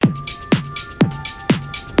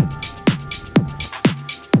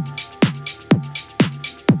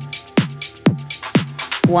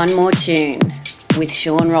One More Tune with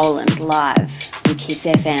Sean Rowland live on Kiss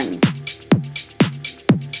FM.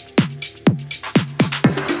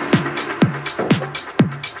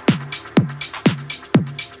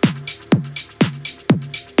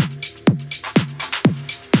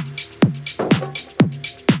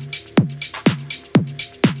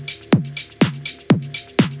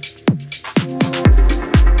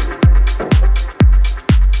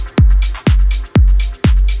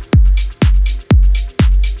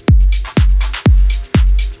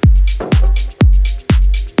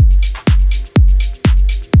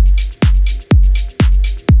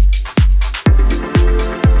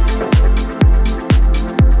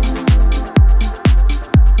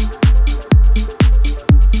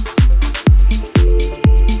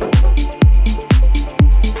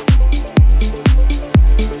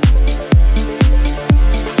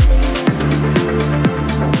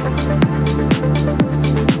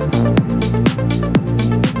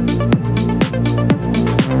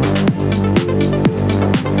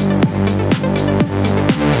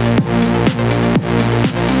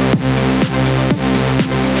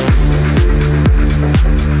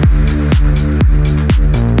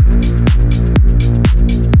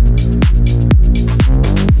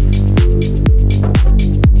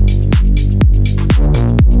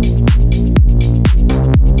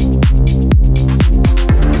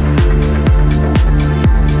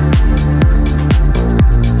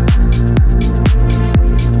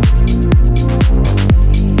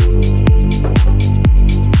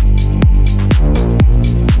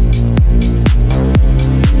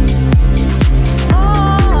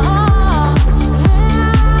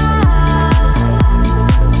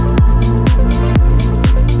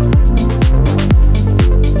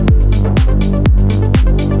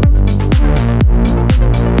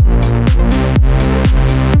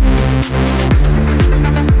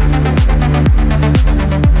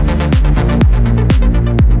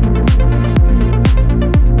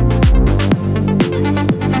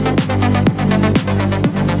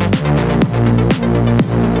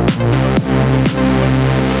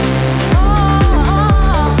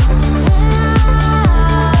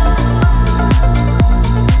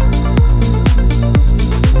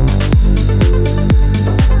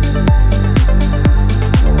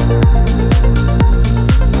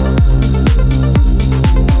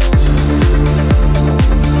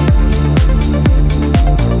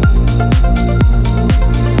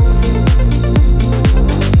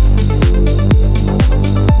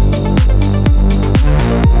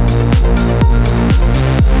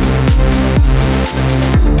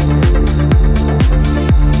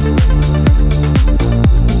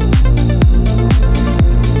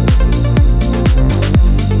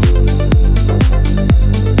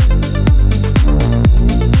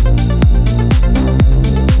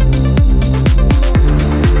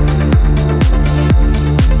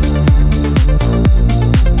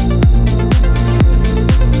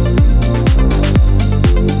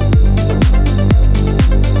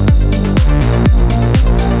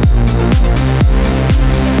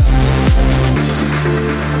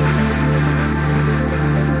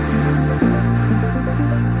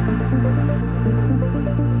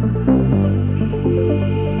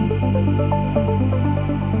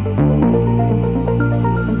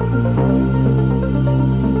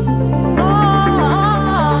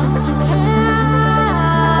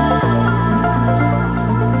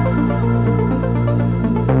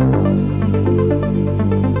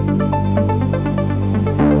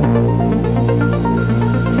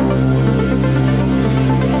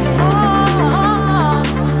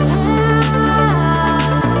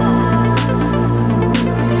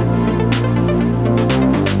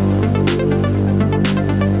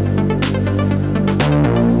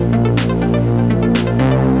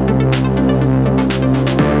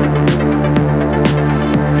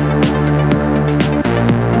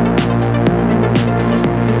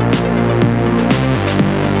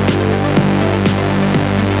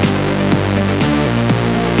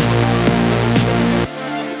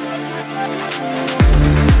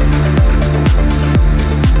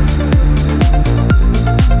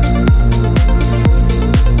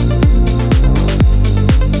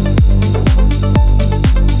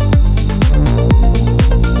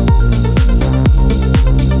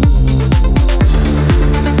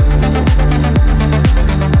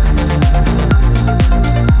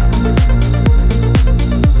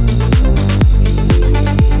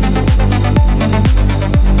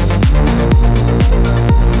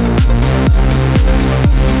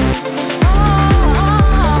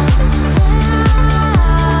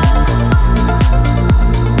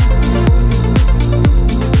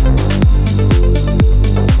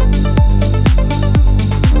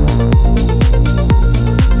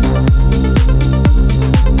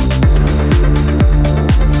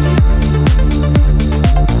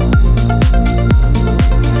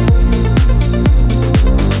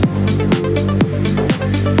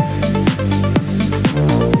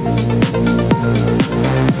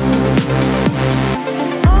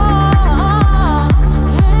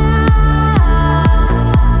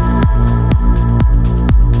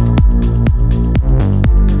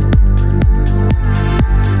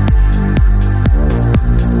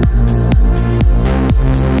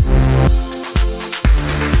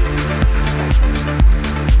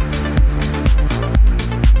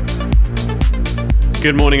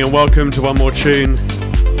 Good morning and welcome to One More Tune.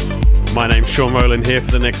 My name's Sean Rowland here for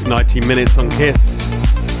the next 90 minutes on Kiss.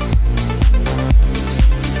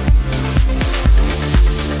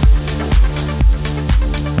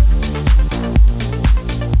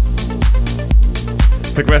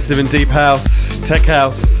 Progressive and deep house, tech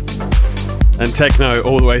house and techno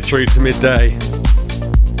all the way through to midday.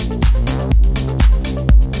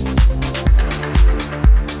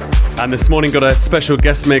 And this morning got a special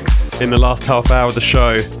guest mix in the last half hour of the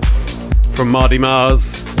show from Mardy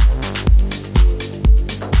Mars.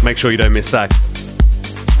 Make sure you don't miss that.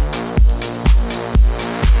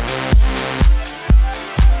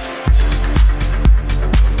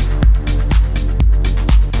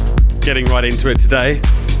 Getting right into it today.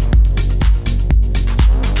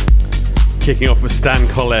 Kicking off with Stan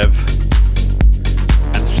Kolev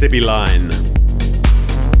and Sibby Line.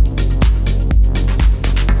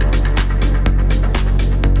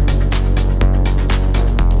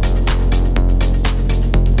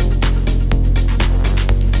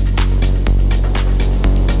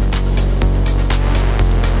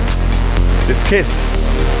 This Kiss.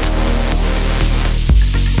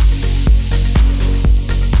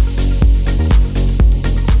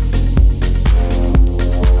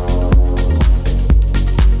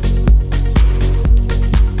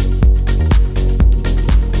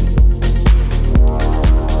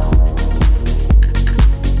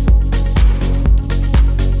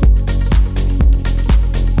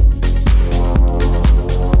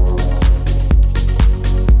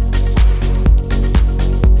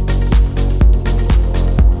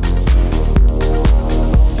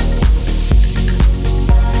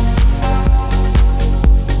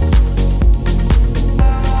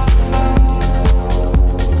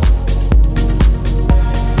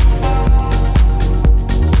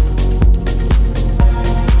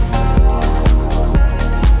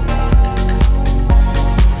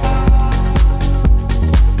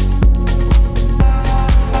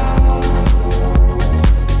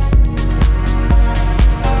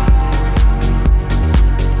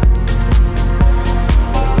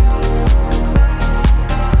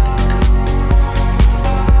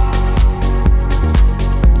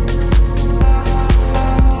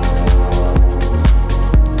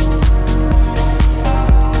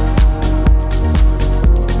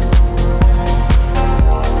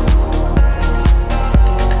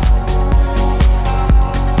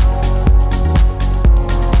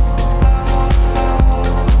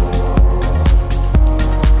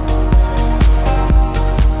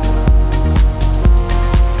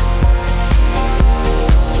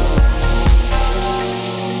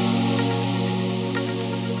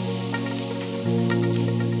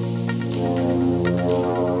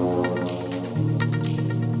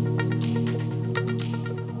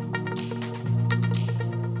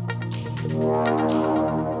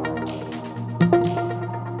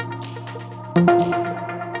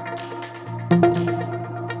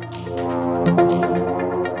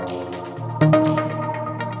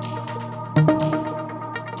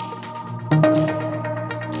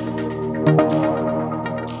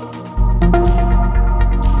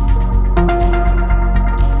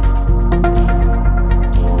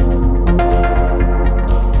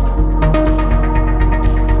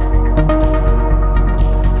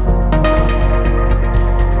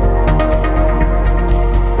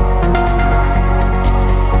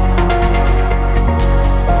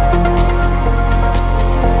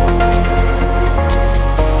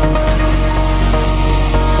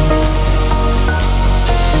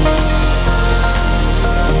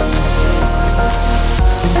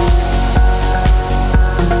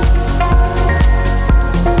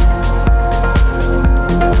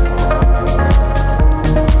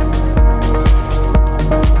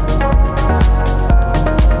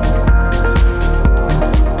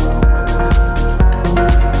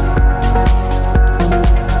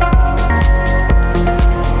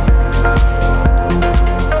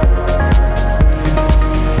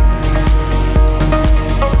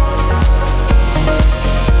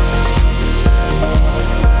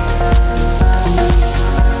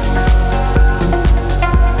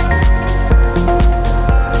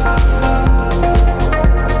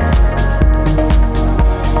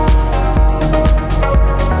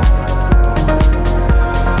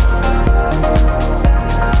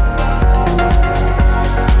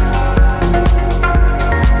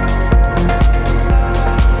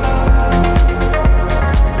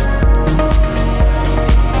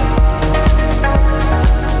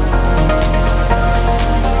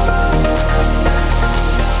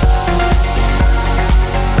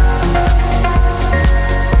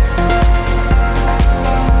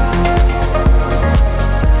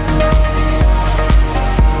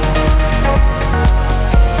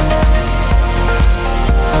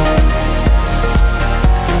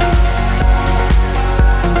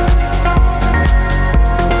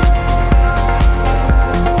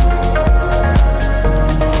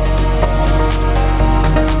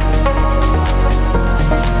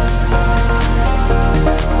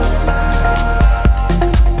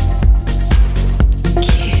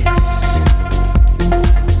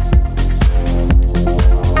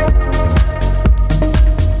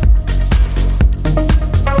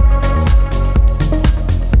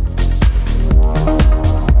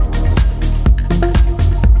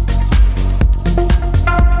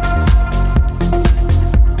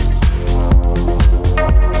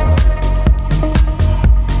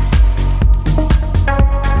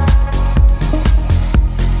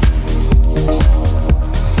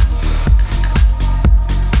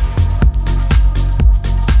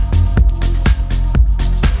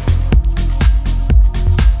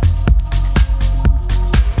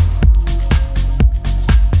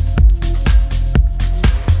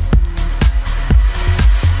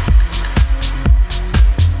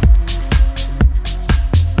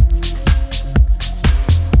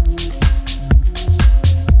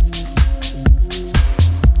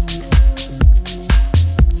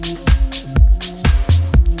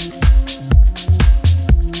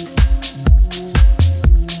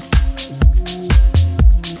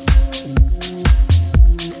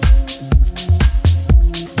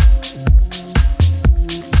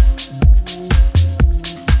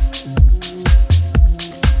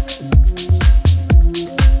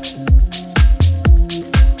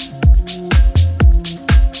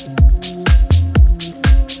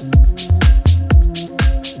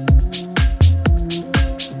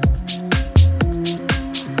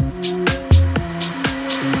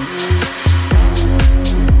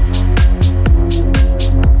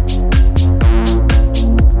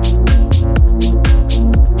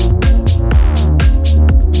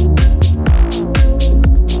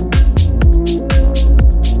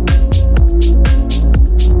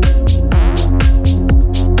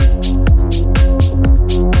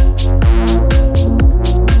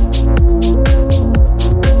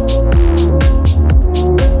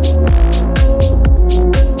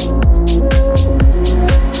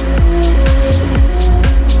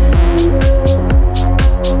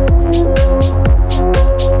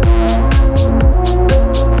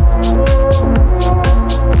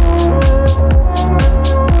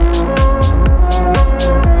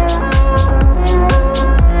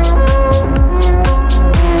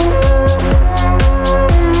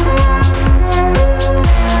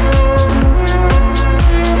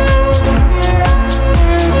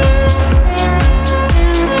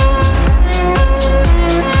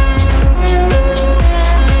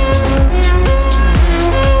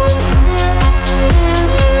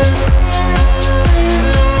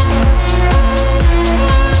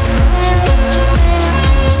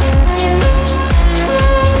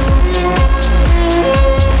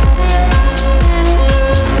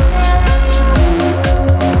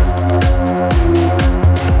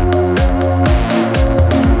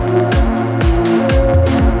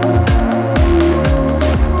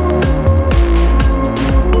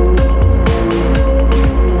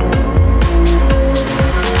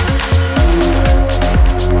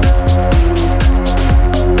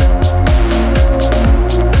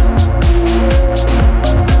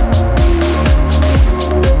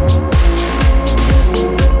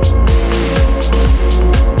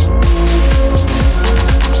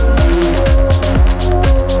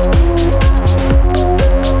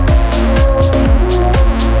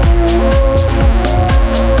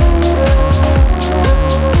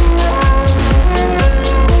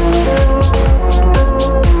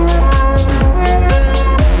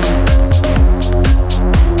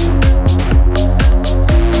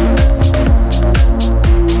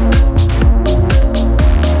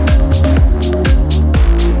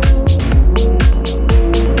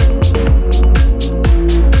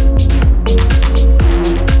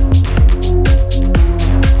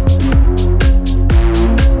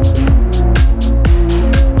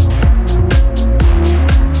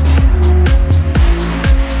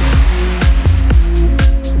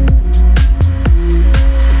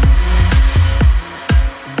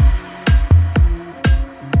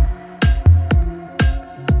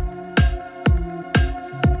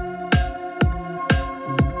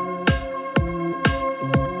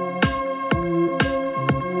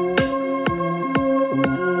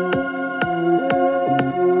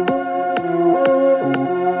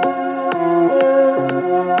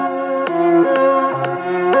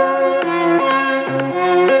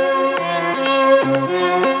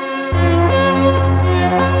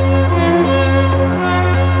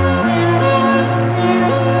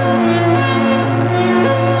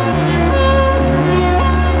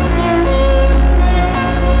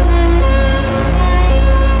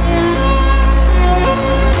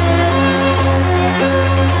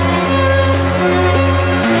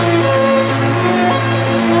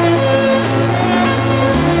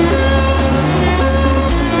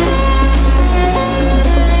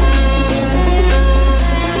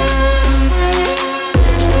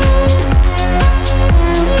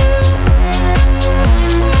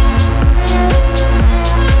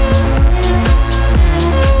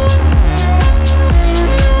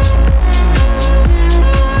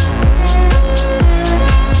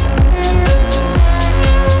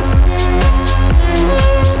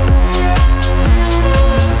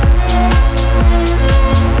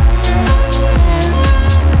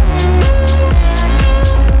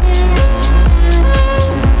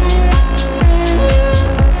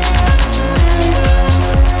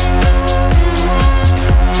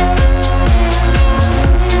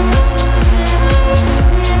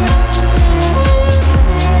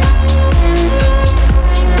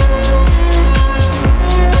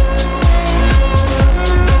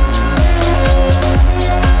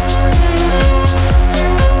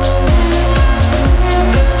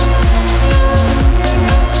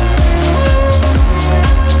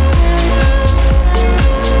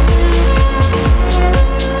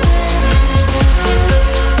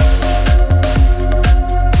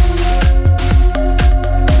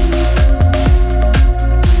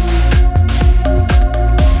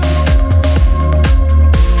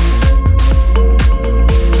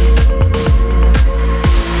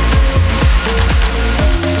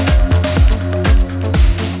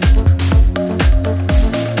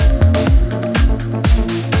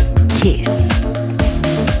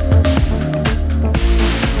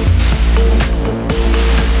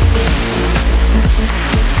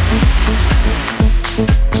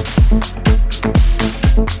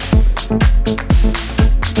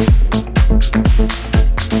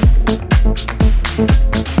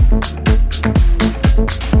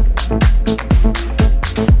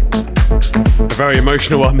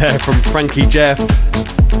 emotional one there from Frankie Jeff and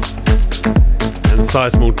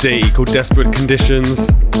Sizemore D called Desperate Conditions.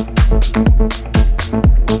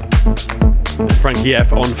 And Frankie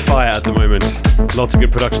F on fire at the moment. Lots of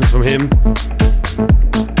good productions from him.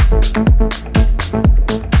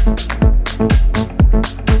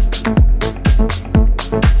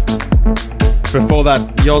 Before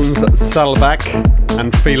that, Jons Salbak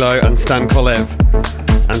and Philo and Stan Kolev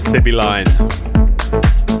and Sibi Line.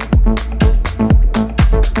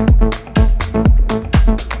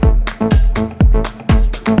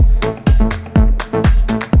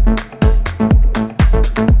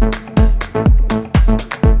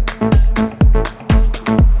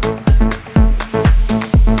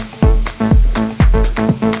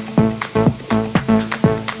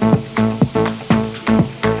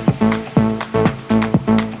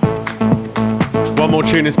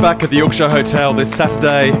 Tune is back at the Yorkshire Hotel this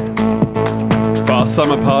Saturday for our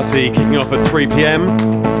summer party kicking off at 3 p.m.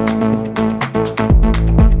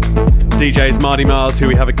 DJs Marty Mars, who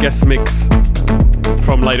we have a guest mix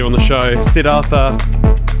from later on the show, Sid Arthur,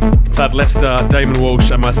 Thad Lester, Damon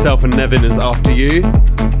Walsh and myself and Nevin is after you.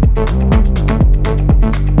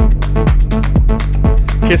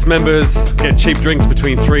 KISS members get cheap drinks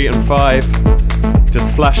between 3 and 5.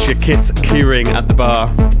 Just flash your KISS keyring at the bar.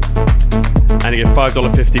 And you get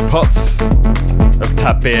 $5.50 pots of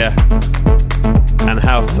tap beer and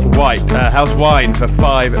house wine for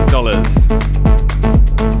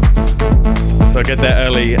 $5. So get there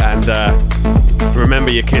early and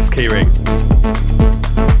remember your KISS keyring.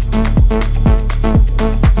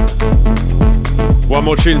 One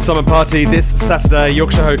more tune summer party this Saturday,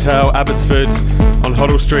 Yorkshire Hotel, Abbotsford on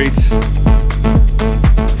Hoddle Street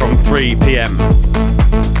from 3 p.m.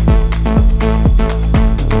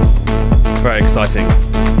 Very exciting.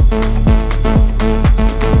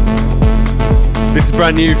 This is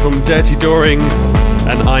brand new from Dirty Doring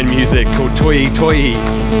and Ein Music called Toyi Toyi.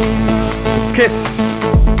 It's KISS.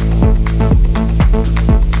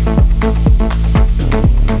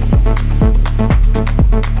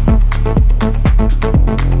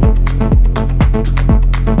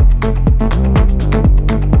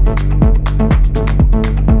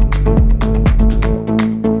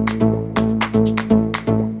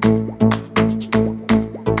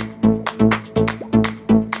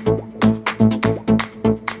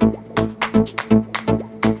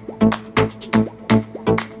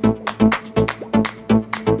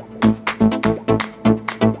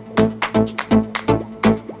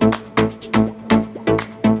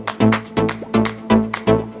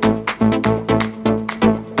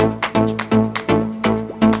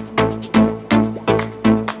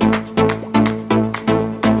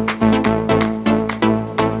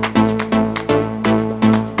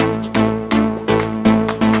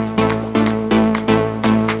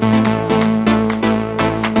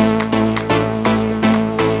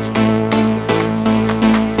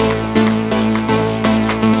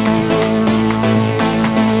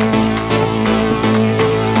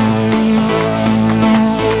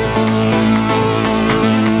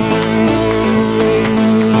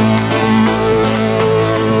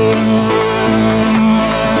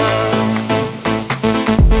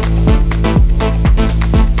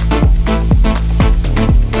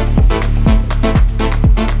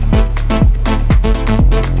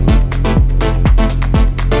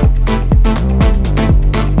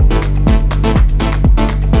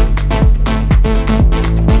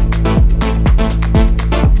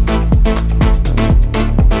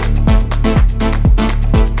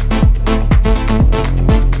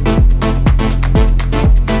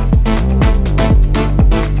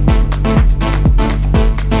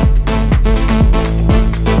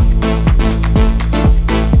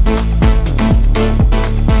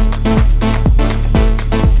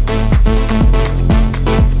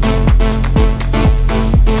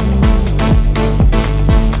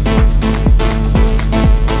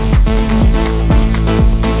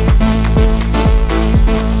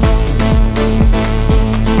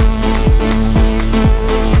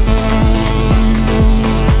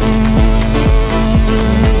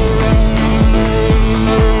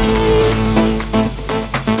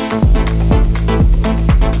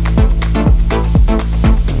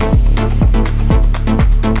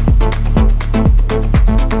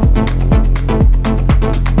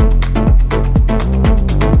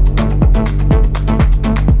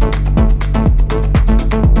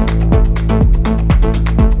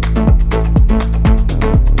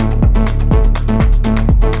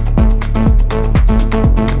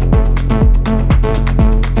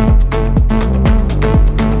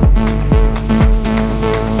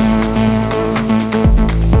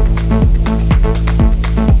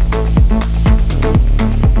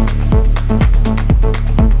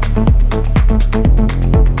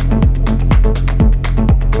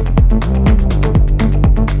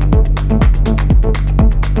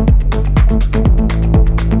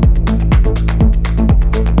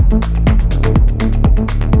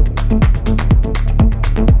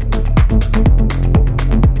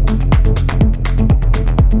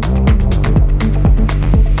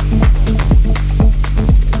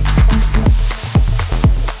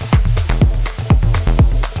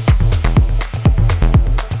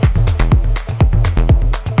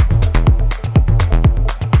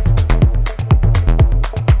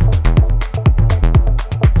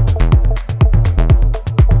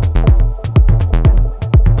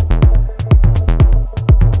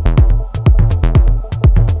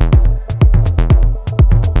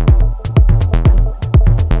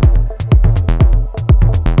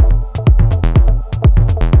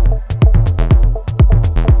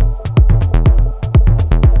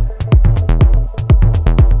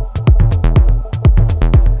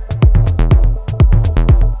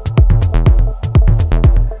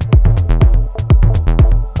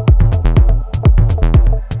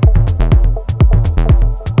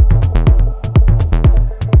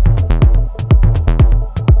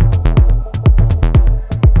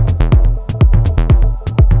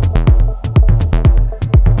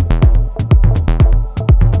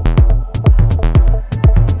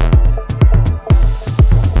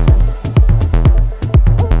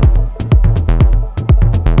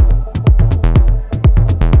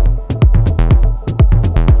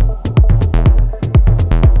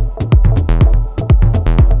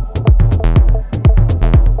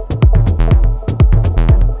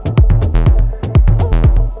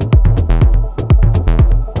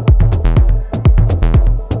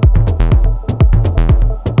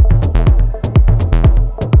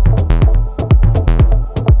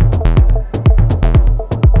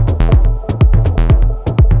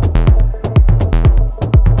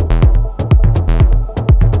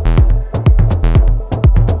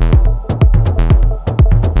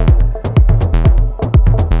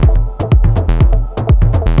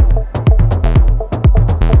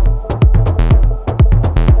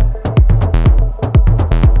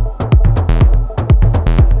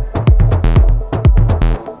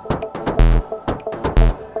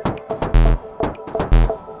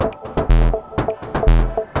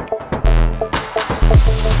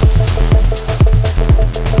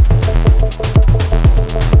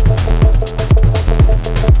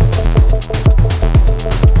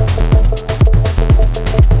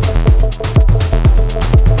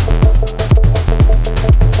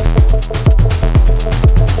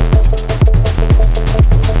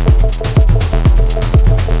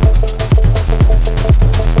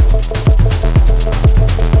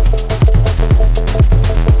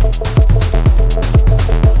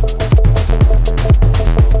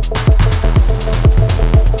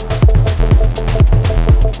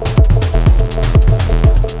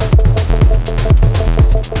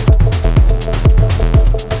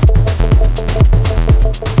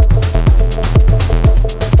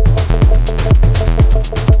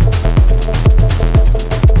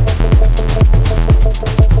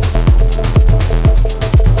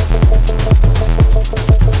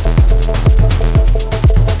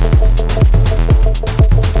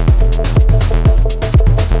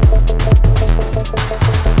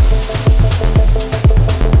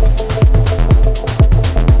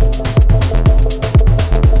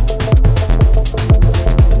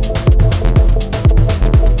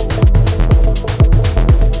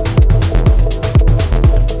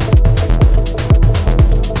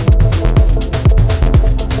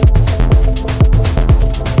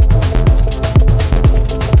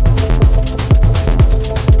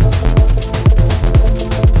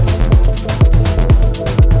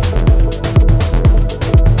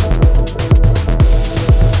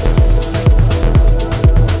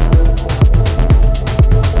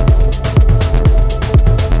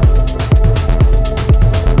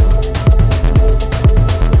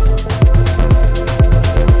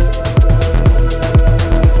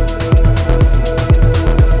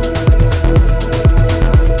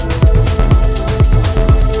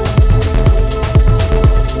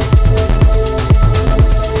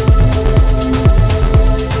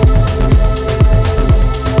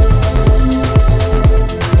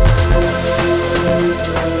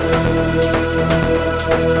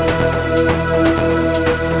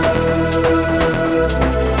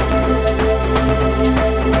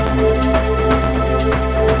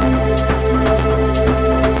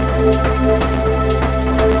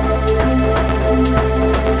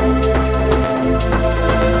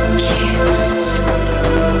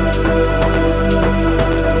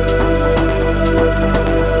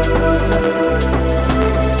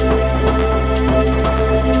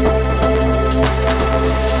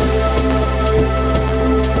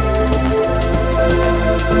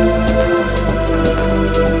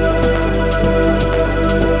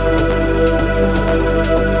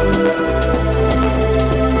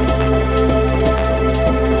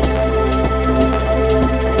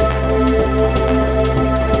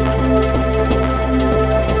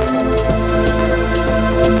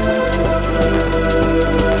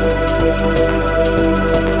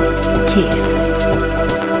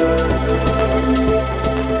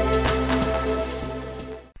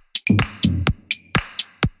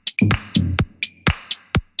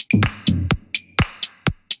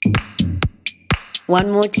 One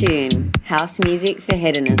more tune. House music for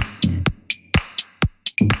hedonists.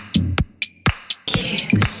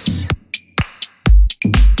 Kiss.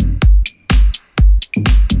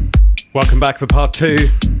 Welcome back for part 2.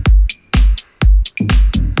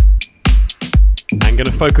 I'm going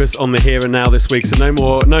to focus on the here and now this week, so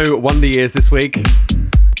no Wonder Years this week.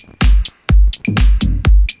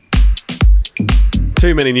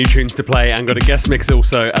 Too many new tunes to play, and got a guest mix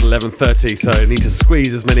also at 11:30, so I need to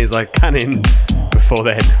squeeze as many as I can in before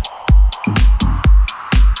then.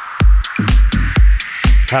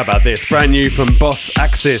 How about this? Brand new from Boss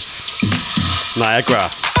Axis, Niagara.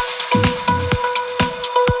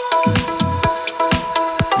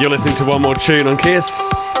 You're listening to One More Tune on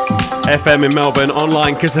Kiss FM in Melbourne,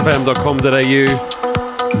 online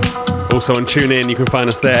kissfm.com.au. Also on TuneIn, you can find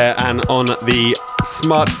us there, and on the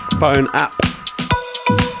smartphone app.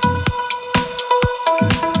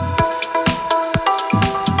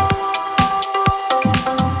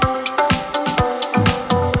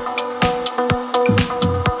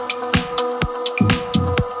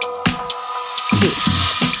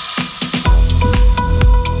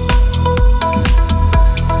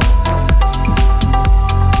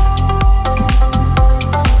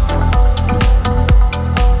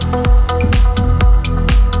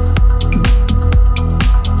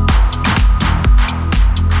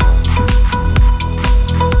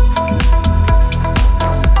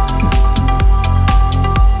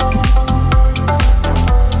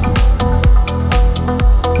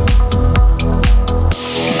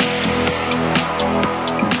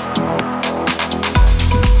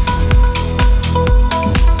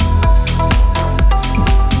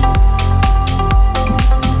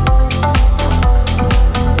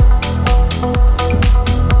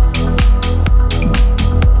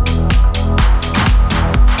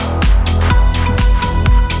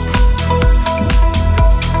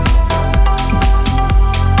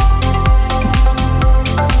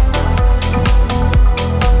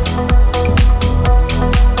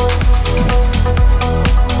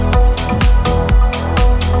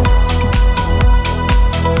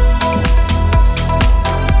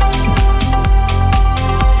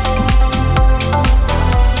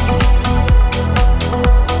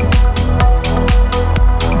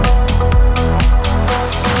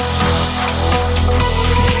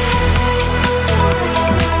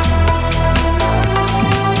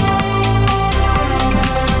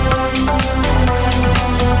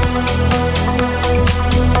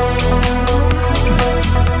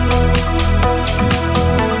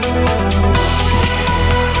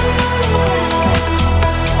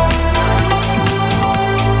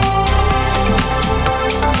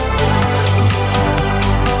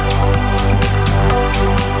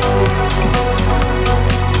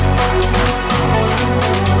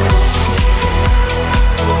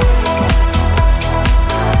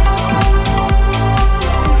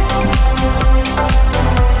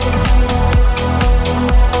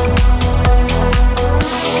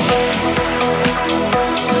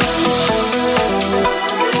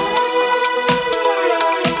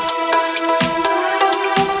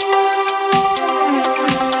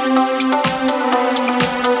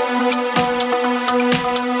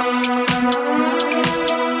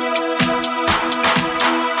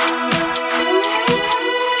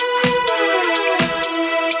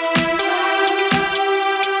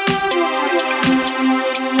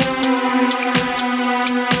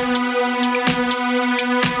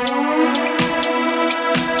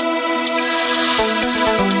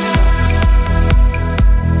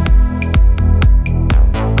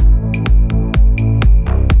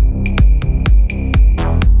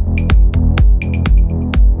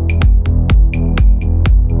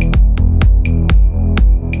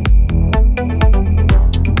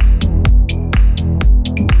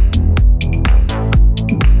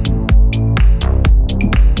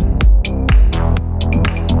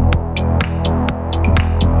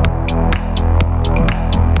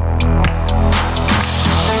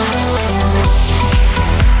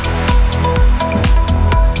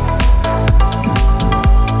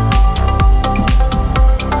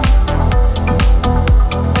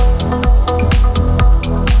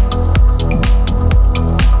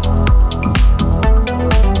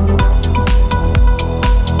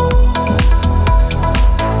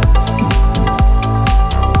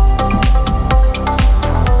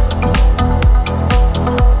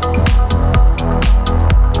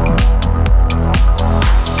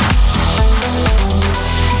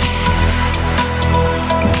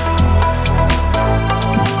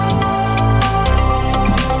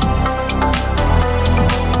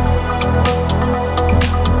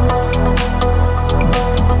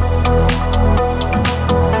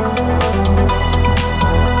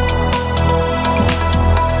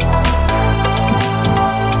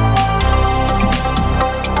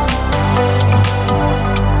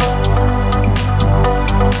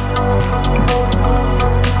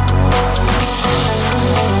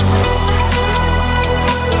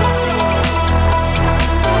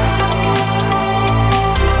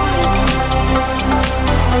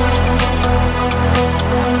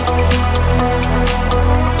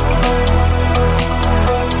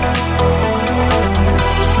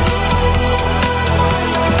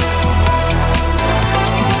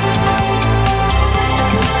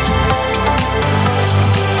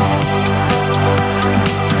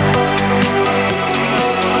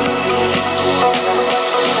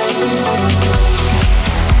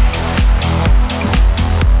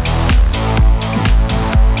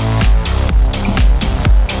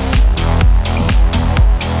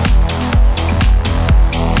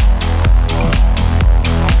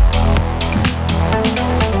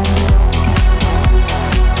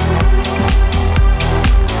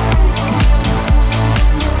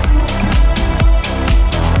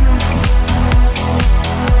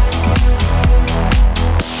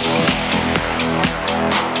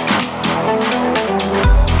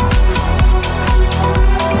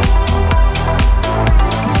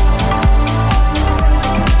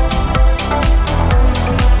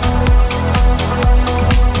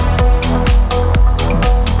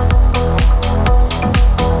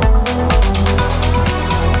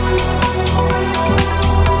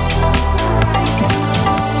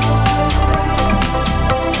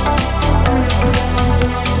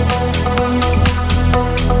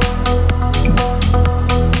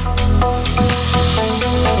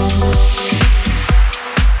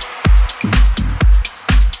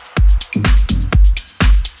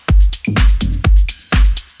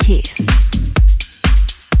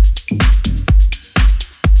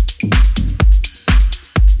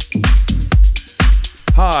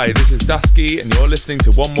 Dusky, and you're listening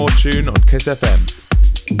to One More Tune on Kiss FM.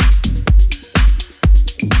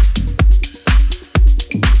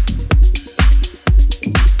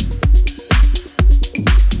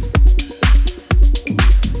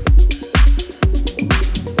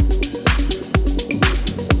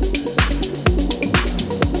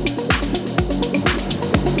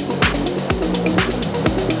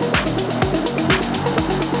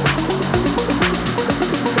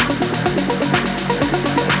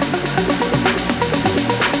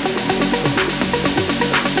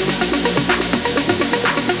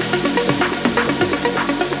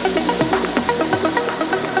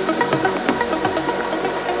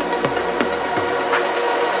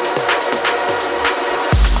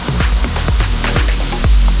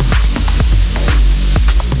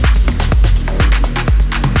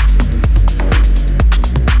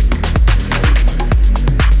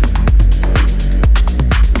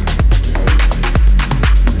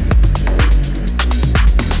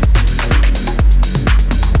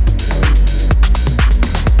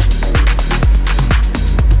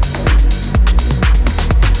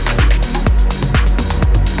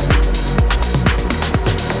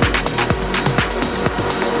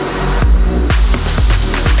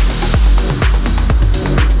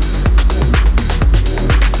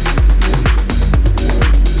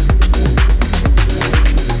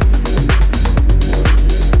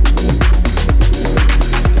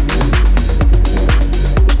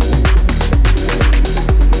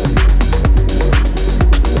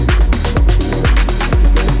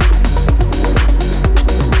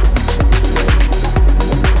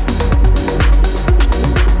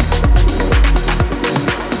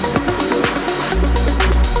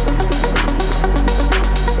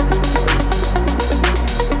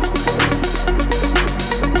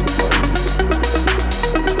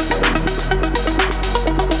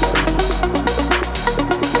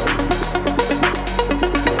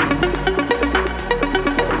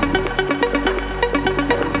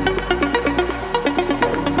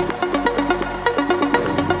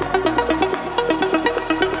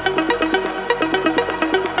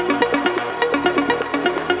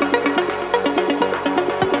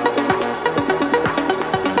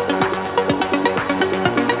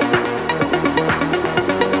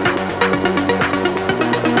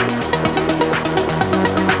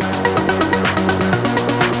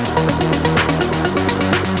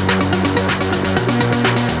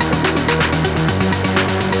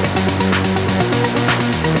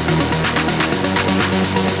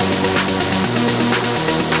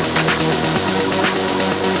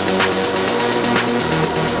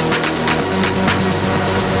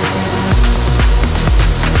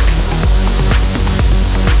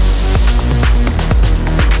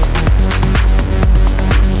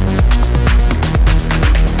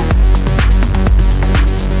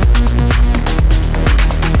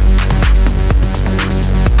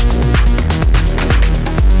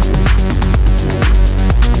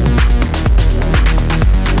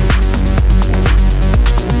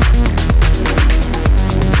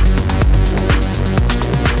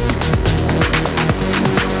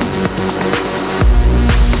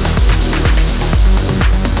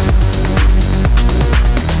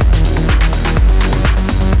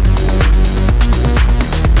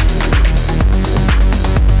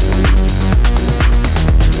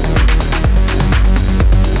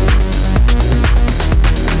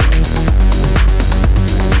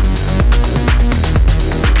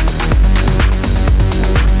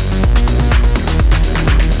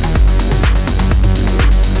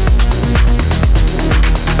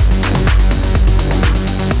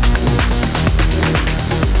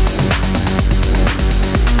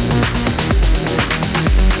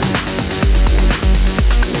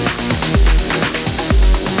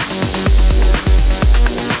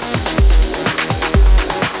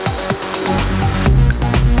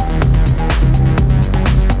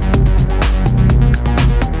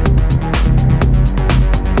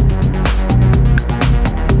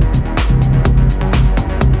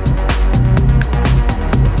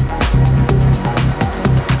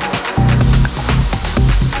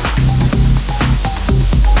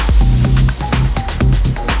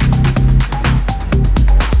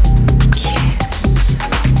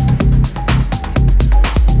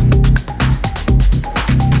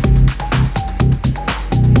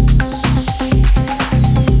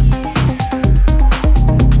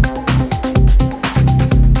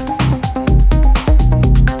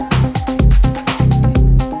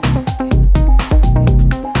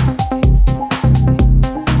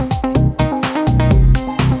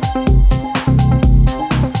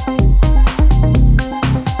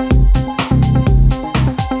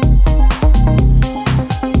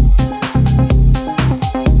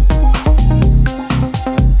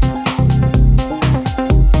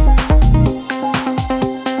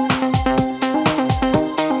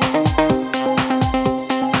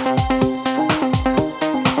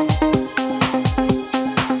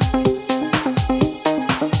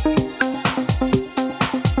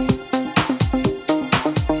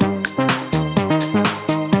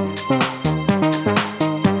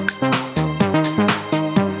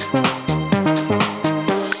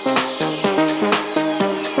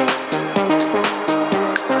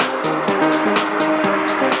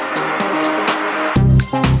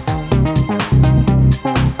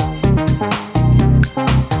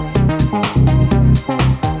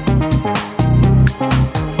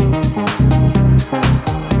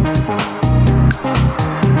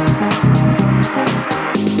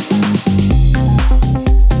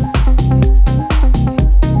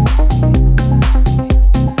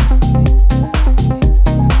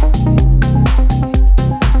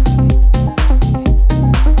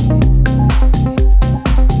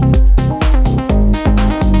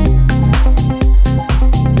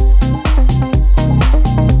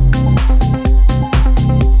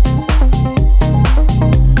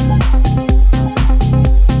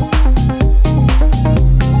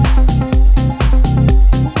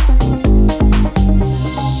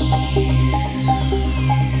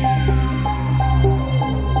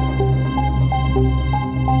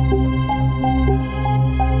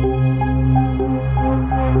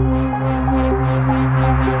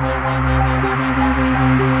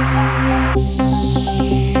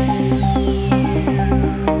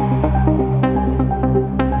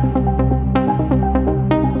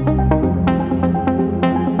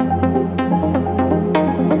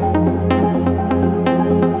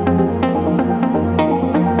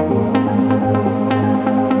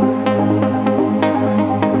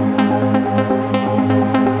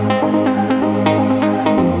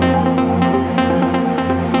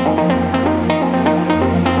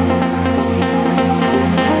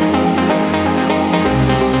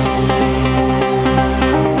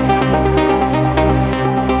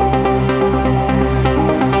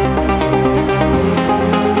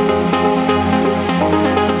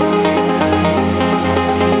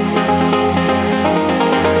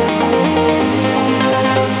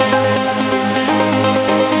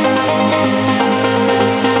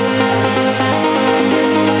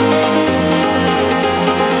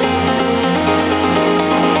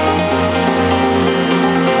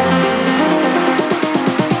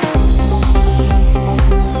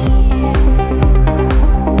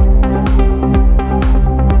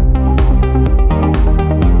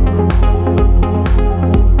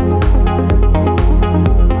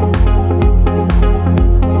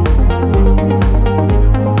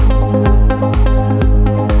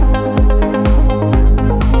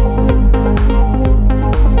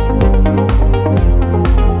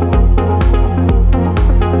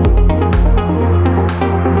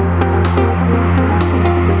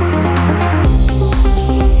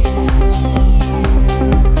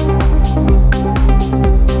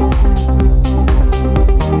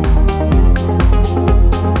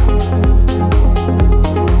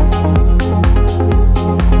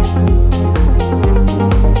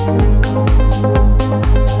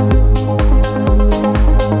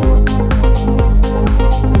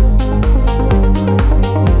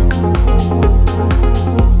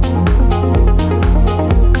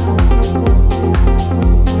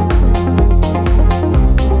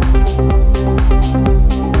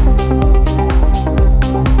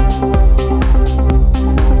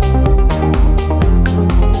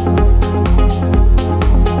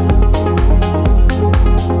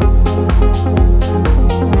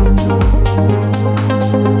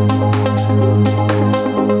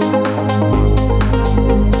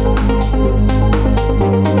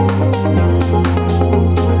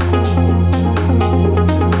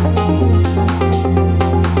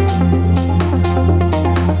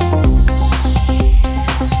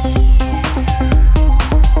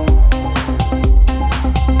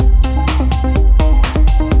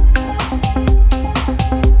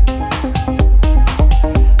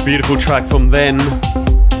 beautiful track from Then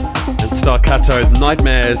and Staccato,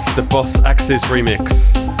 Nightmares, the Boss Axis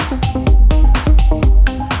remix.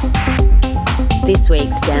 This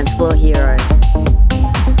week's Dance Floor Hero.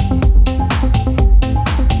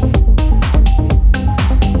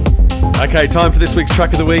 Okay, time for this week's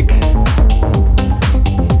track of the week.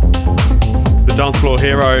 The Dance Floor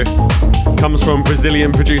Hero comes from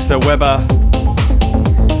Brazilian producer Weber,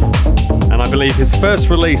 and I believe his first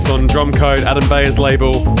release on Drumcode, Adam Bayer's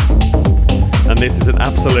label, and this is an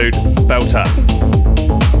absolute belter.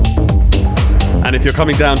 And if you're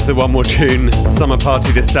coming down to the One More Tune summer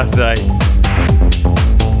party this Saturday,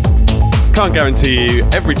 can't guarantee you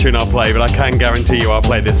every tune I'll play, but I can guarantee you I'll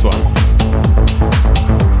play this one.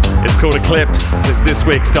 It's called Eclipse. It's this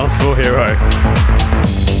week's Dance Floor Hero.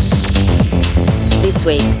 This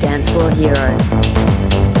week's Dance Floor Hero.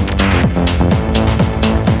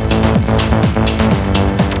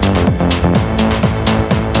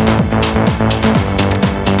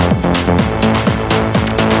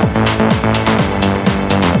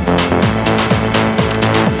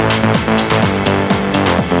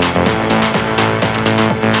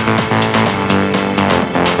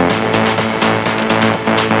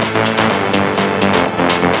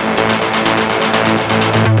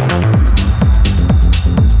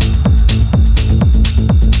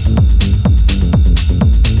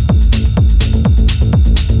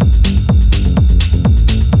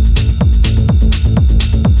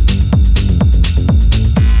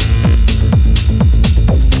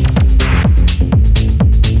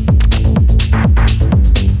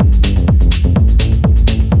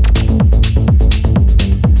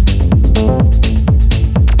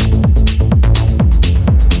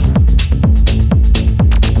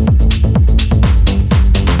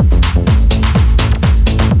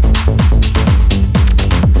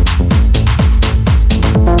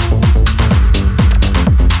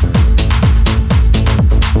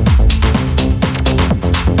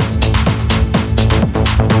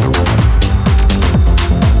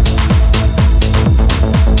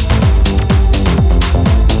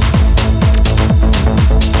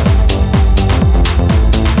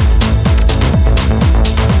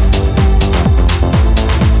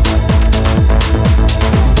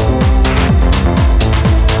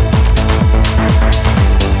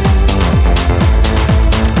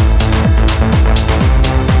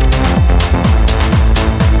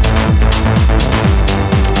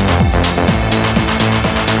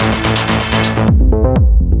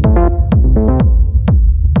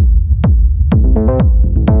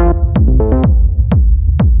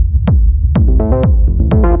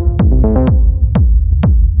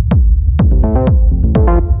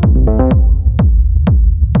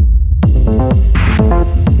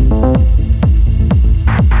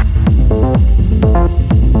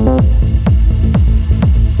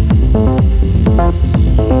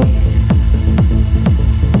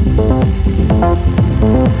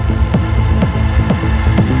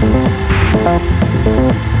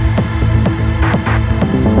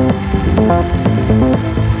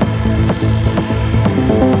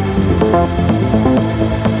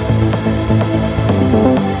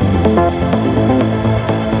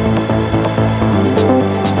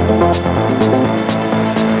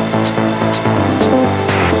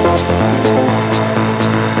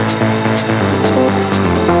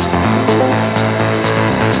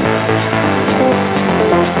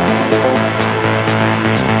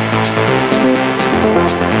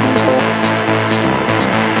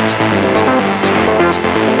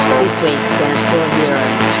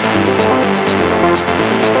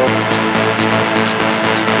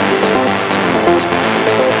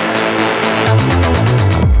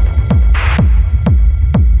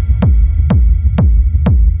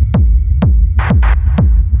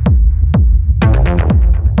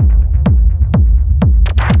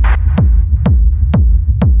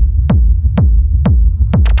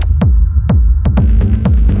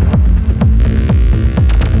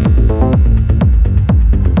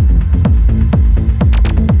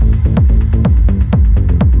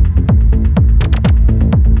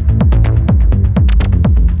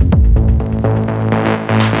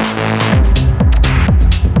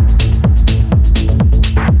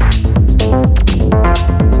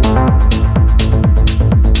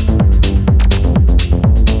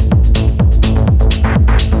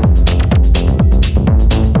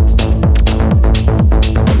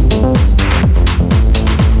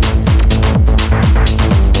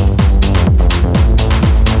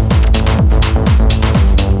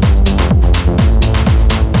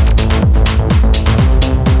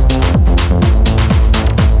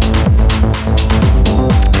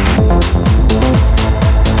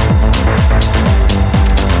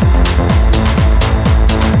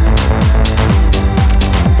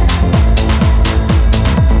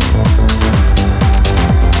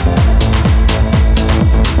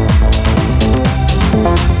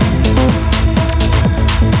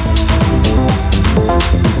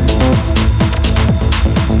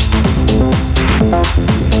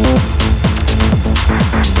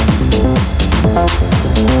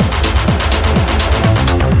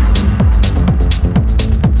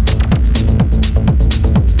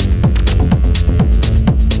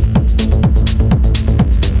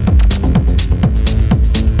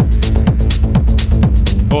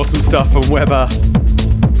 awesome stuff from Weber.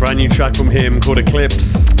 Brand new track from him called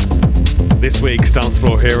Eclipse. This week's Dance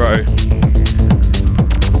Floor Hero.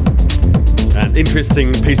 An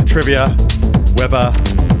interesting piece of trivia. Weber,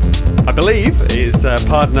 I believe, is a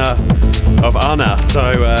partner of Anna,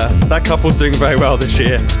 so that couple's doing very well this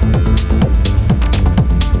year.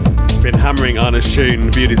 Been hammering Anna's tune,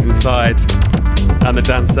 Beauty's Inside, and the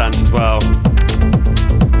Dance Dance as well.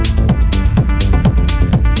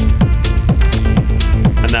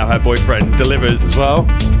 And now her boyfriend delivers as well.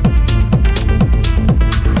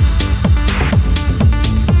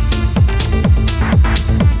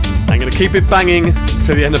 I'm going to keep it banging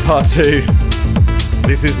to the end of part 2.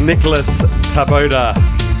 This is Nicholas Taboda.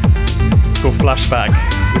 It's called Flashback.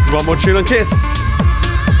 This is one more tune on Kiss.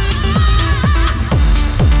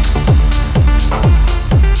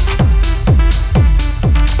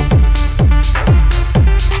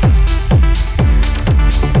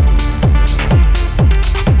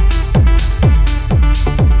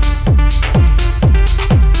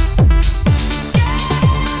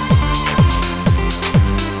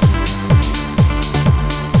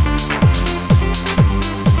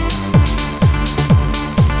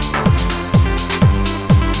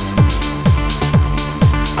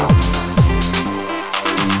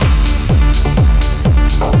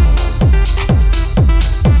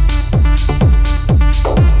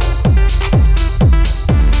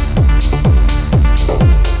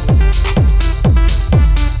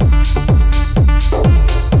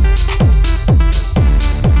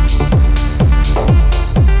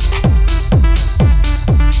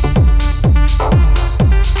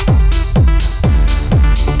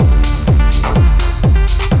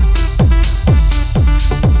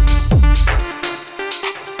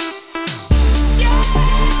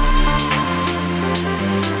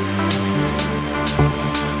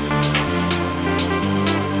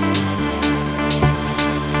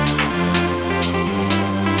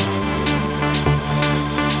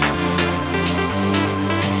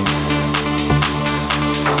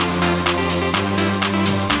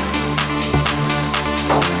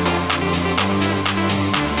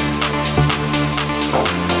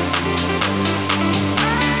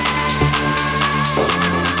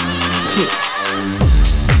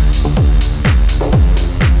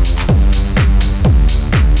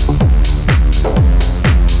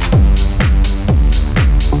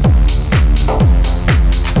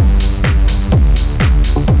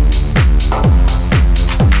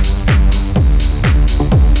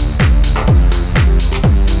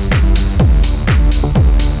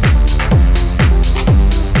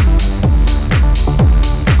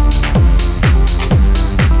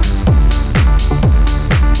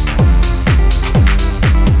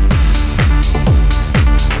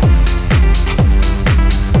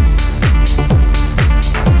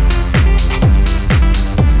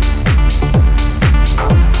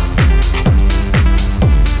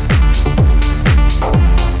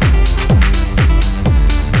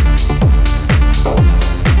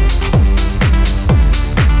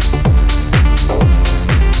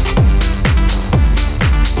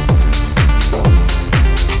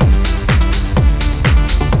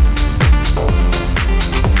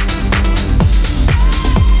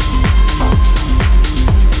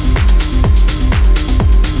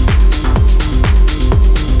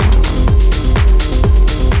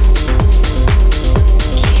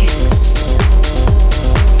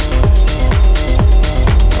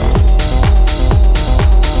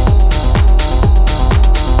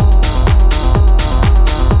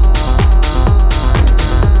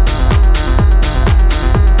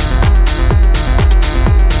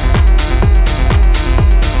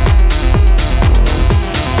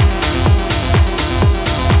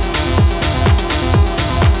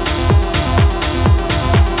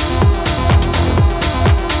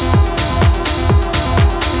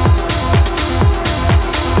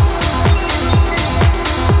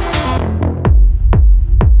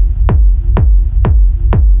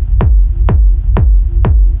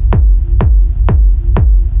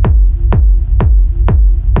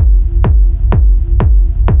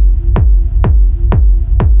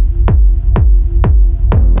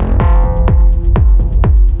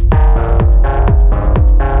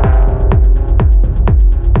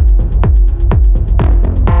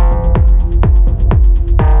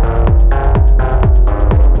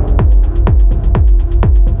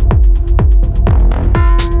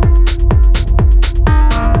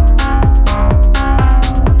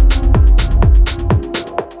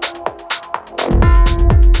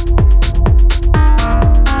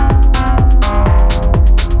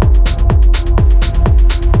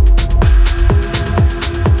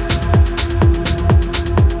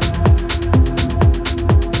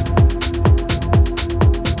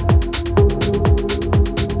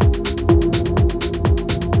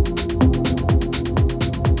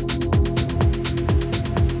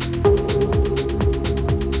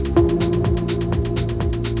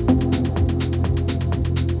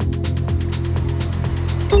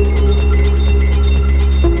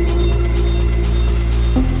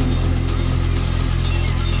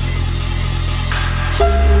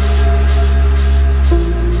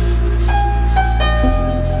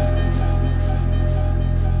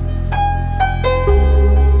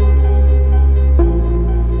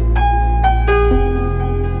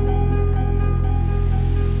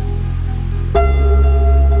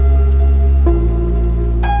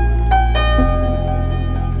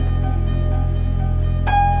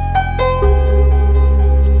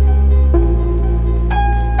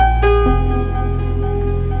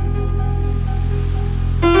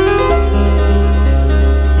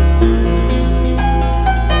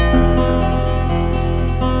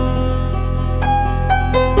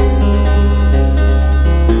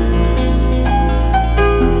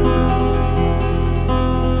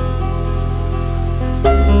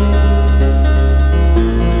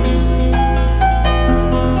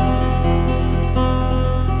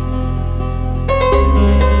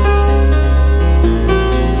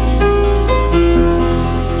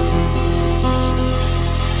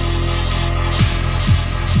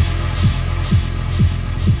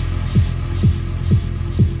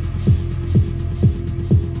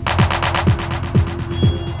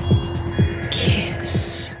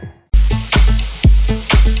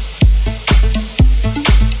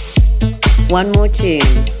 One more tune,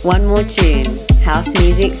 one more tune. House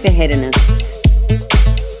music for hedonists.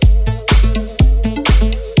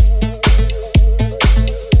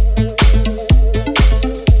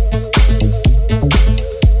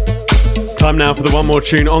 Time now for the one more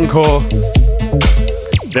tune encore.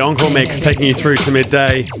 The encore mix taking you through to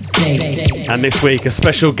midday. And this week, a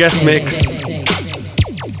special guest mix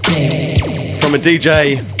from a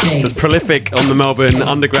DJ that's prolific on the Melbourne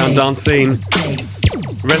underground dance scene,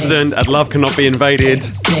 resident at Love Cannot Be Invaded,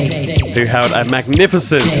 who held a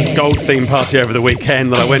magnificent gold theme party over the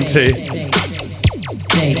weekend that I went to.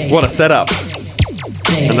 What a setup.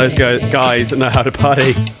 And those guys know how to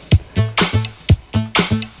party.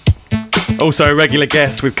 Also a regular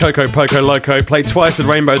guest with Coco Poco Loco, played twice at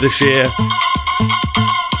Rainbow this year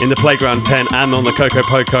in the Playground tent and on the Coco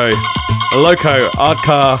Poco. Loco, Art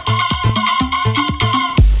Car.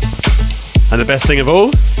 And the best thing of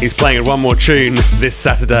all, he's playing at one more tune this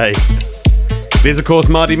Saturday. It is of course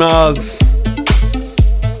Mardy Mars,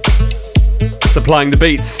 supplying the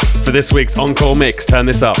beats for this week's encore mix. Turn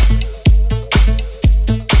this up.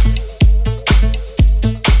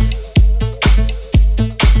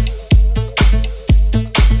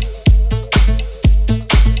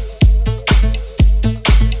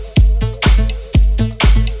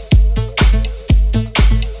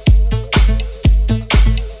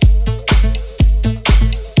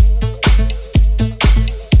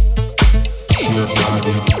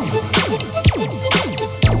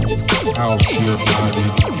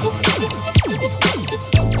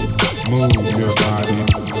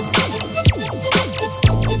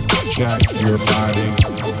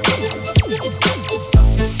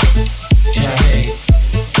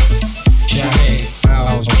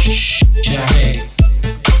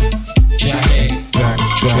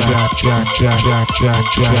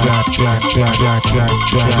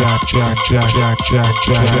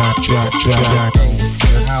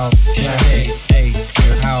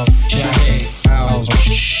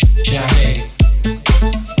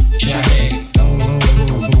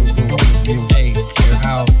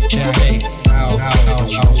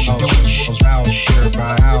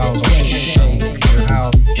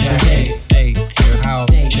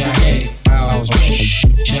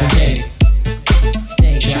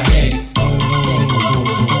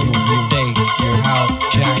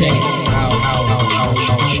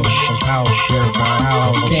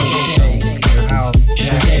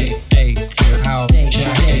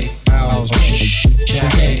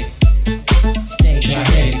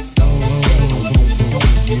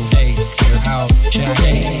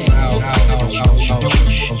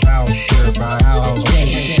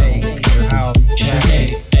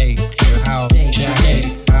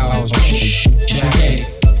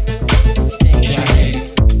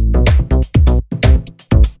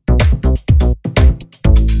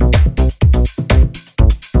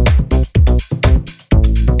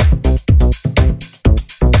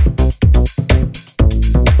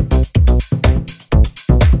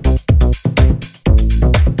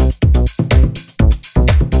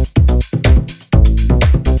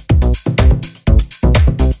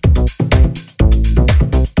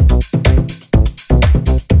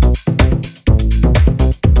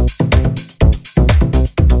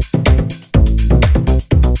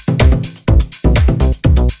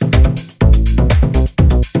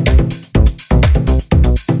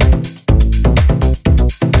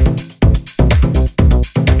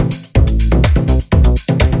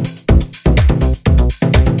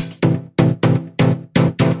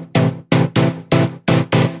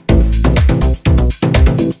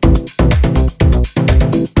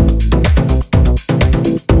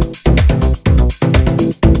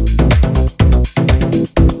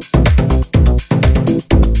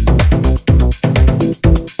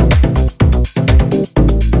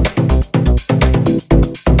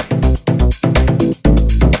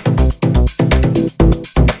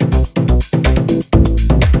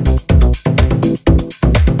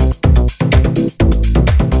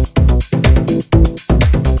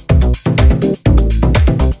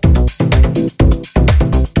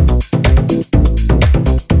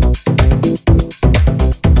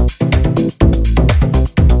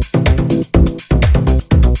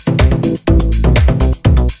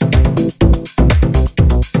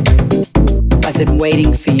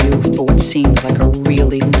 Waiting for you for what seemed like a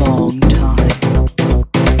really long time.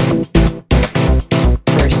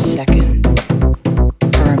 For a second,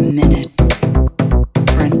 for a minute,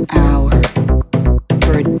 for an hour,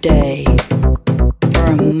 for a day, for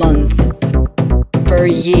a month, for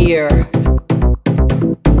a year.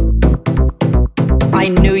 I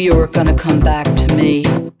knew you were gonna come back to me,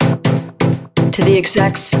 to the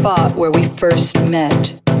exact spot where we first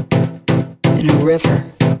met. in a river,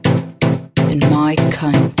 in my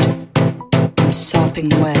cunt, I'm sopping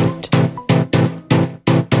wet.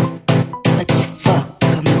 Let's fuck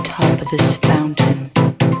on the top of this fountain,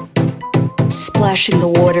 splashing the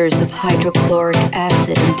waters of hydrochloric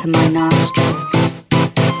acid into my nostrils.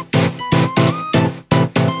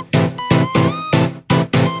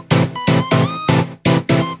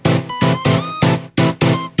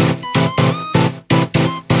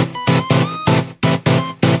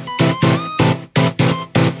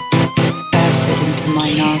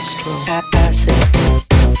 Acid.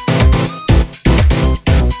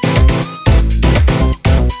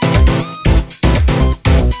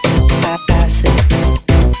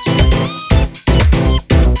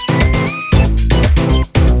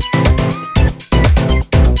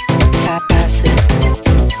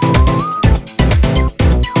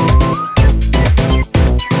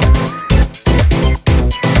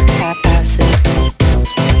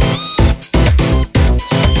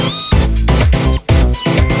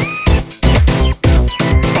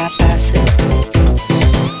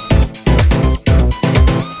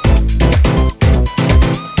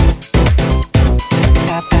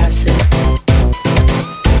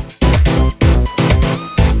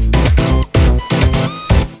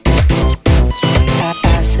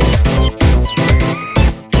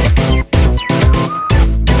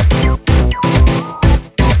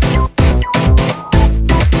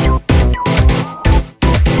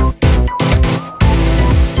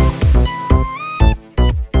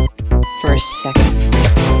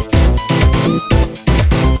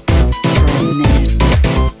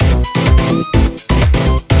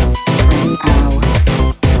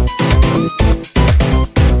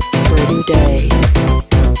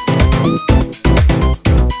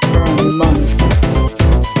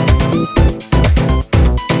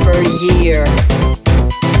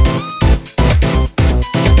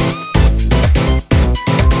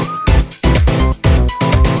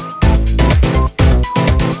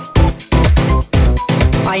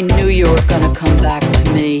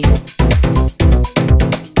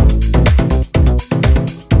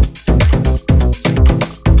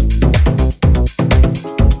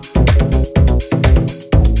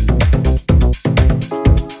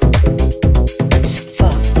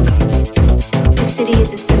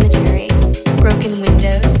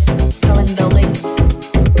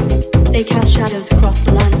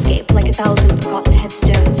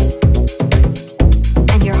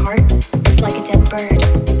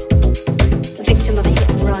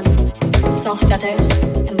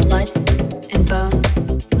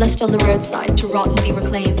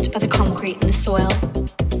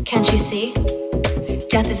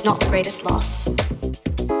 Not the greatest loss.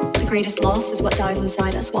 The greatest loss is what dies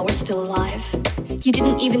inside us while we're still alive. You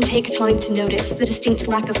didn't even take time to notice the distinct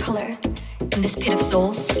lack of color in this pit of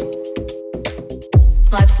souls.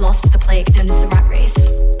 Lives lost to the plague known as the rat race.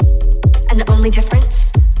 And the only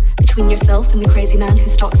difference between yourself and the crazy man who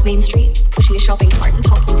stalks Main Street, pushing a shopping cart and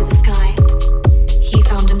talking to the sky, he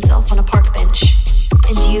found himself on a park bench,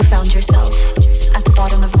 and you found yourself at the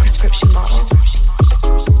bottom of a prescription bottle.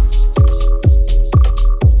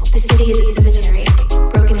 The city is a cemetery,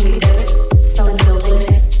 broken windows, sullen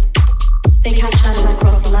buildings. They cast shadows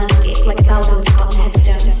across the landscape like 1,000 forgotten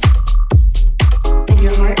headstones. And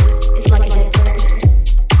your heart is like a dead bird,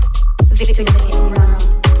 victim of a hit and run.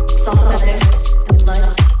 Soft feathers and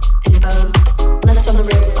blood and bone, left on the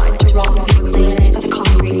roadside to rot and be reclaimed by the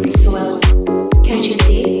concrete and the soil. Can't you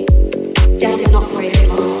see? Death is not the greatest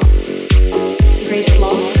loss. The greatest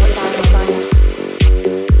loss is what dies inside us.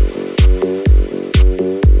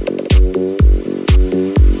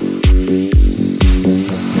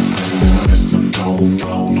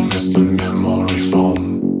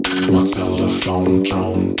 Telephone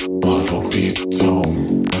drone, my four-beat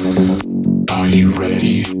tone. Are you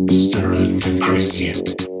ready? Stirring the crazy,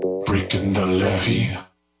 breaking the levee,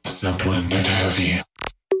 sampling it heavy.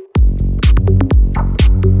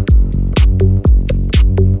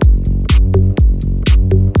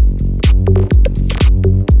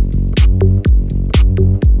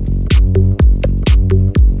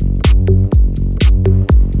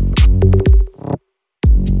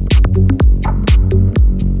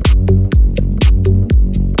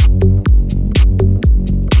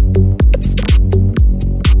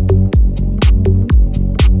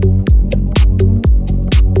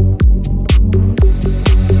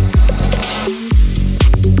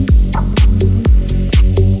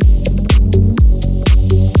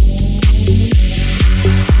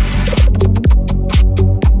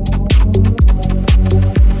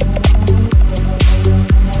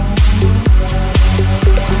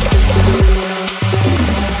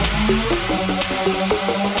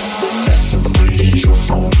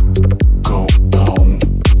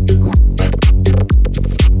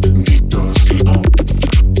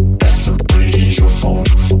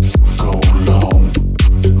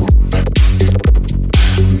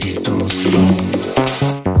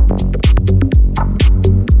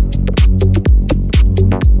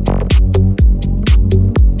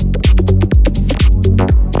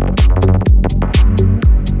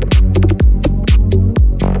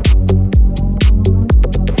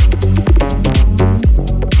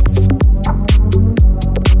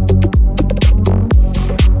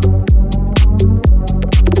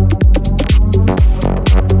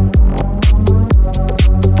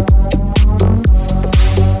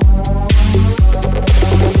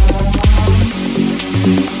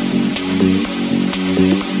 Mr.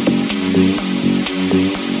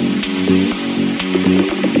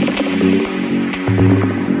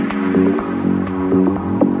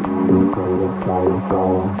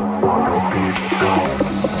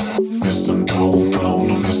 Cold Blown,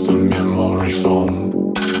 Mr. Memory Foam,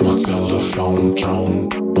 my telephone drone,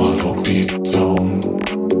 my four-beat tone.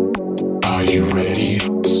 Are you ready?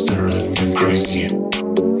 Stirring the crazy,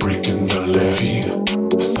 breaking the levee,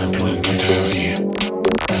 sampling it heavy.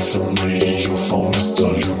 FM radio phone is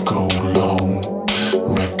till you go long.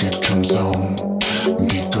 Record comes on,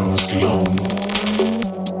 beat goes long.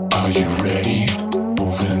 Are you ready?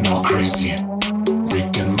 Moving all crazy,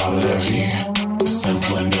 breaking my levee,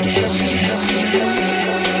 sampling it heavy.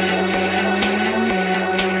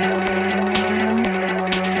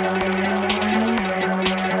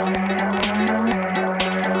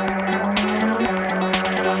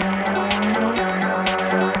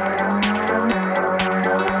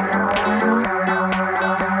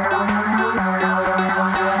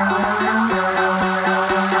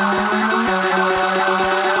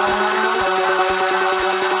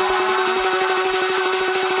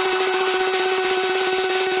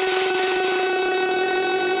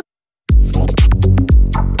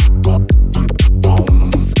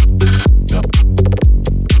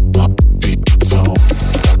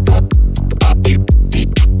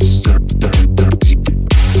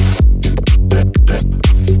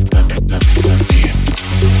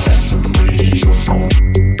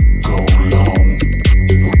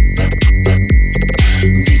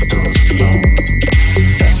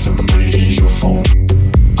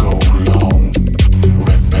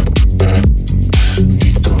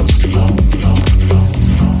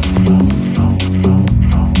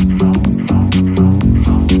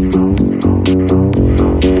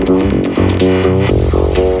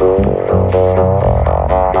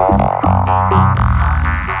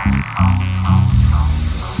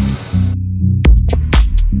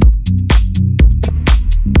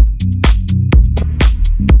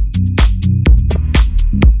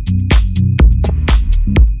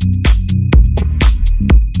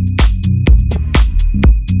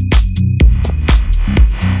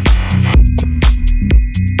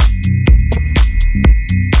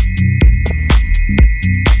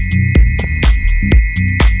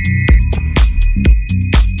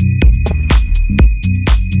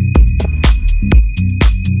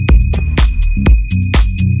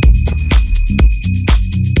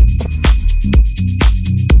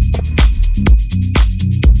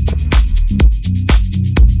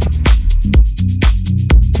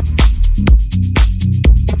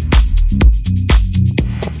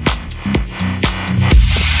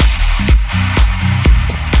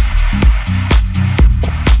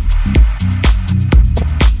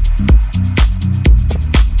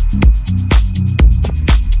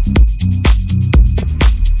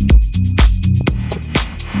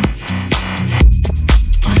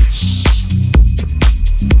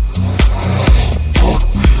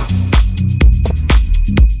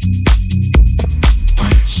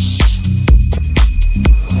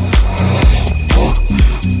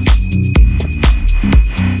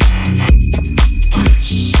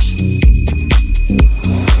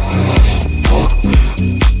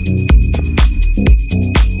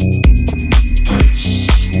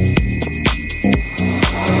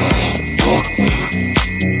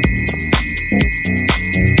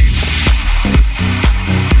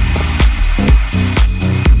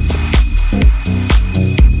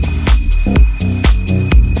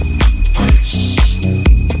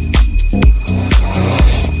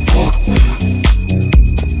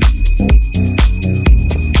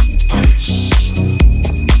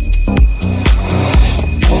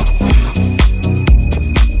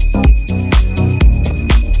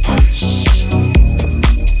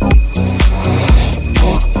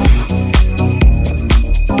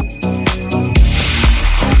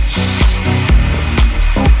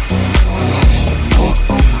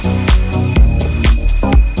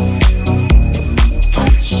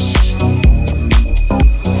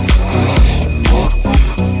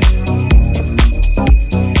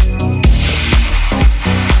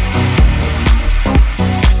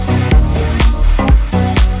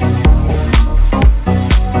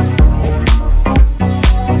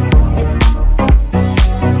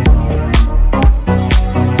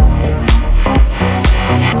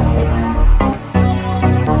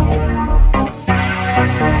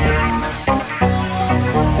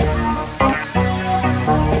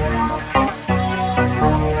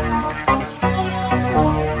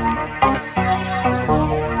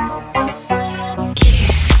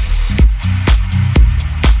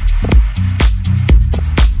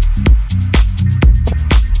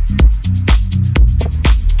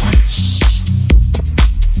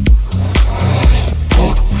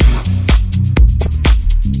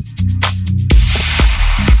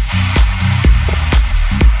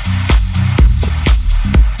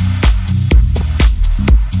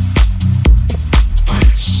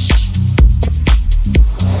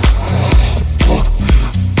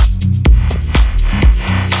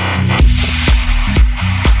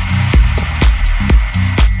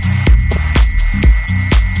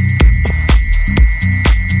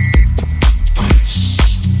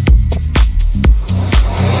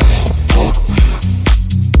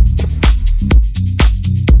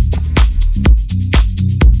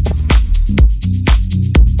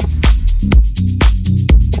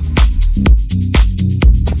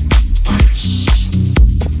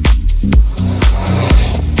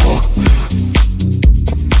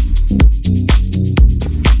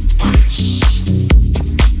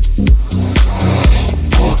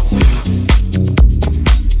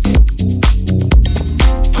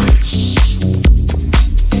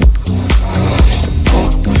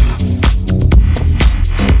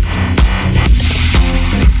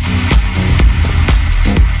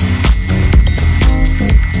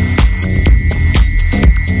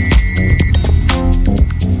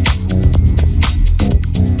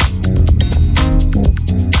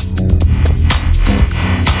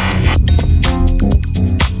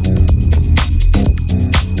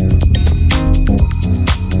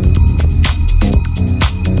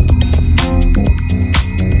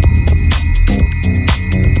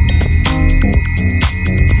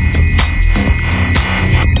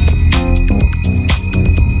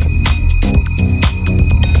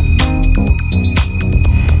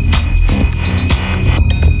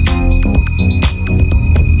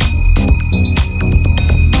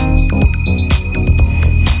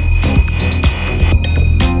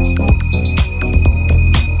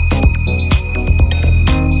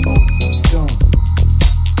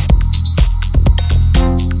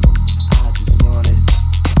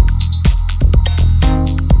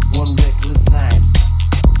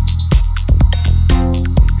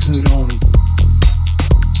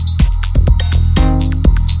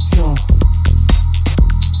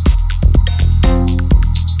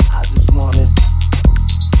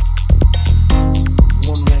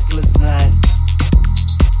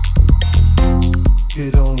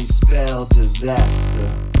 only spell disaster.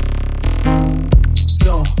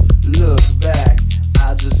 Don't look back,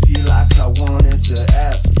 I just feel like I wanted to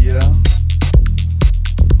ask you.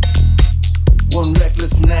 One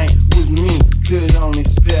reckless night with me could only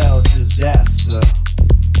spell disaster.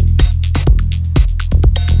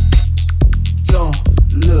 Don't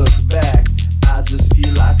look back, I just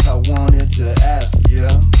feel like I wanted to ask you.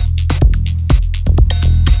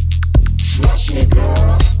 Trust me,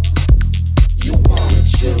 girl, you wanted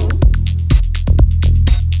to.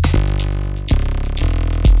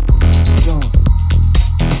 Don't.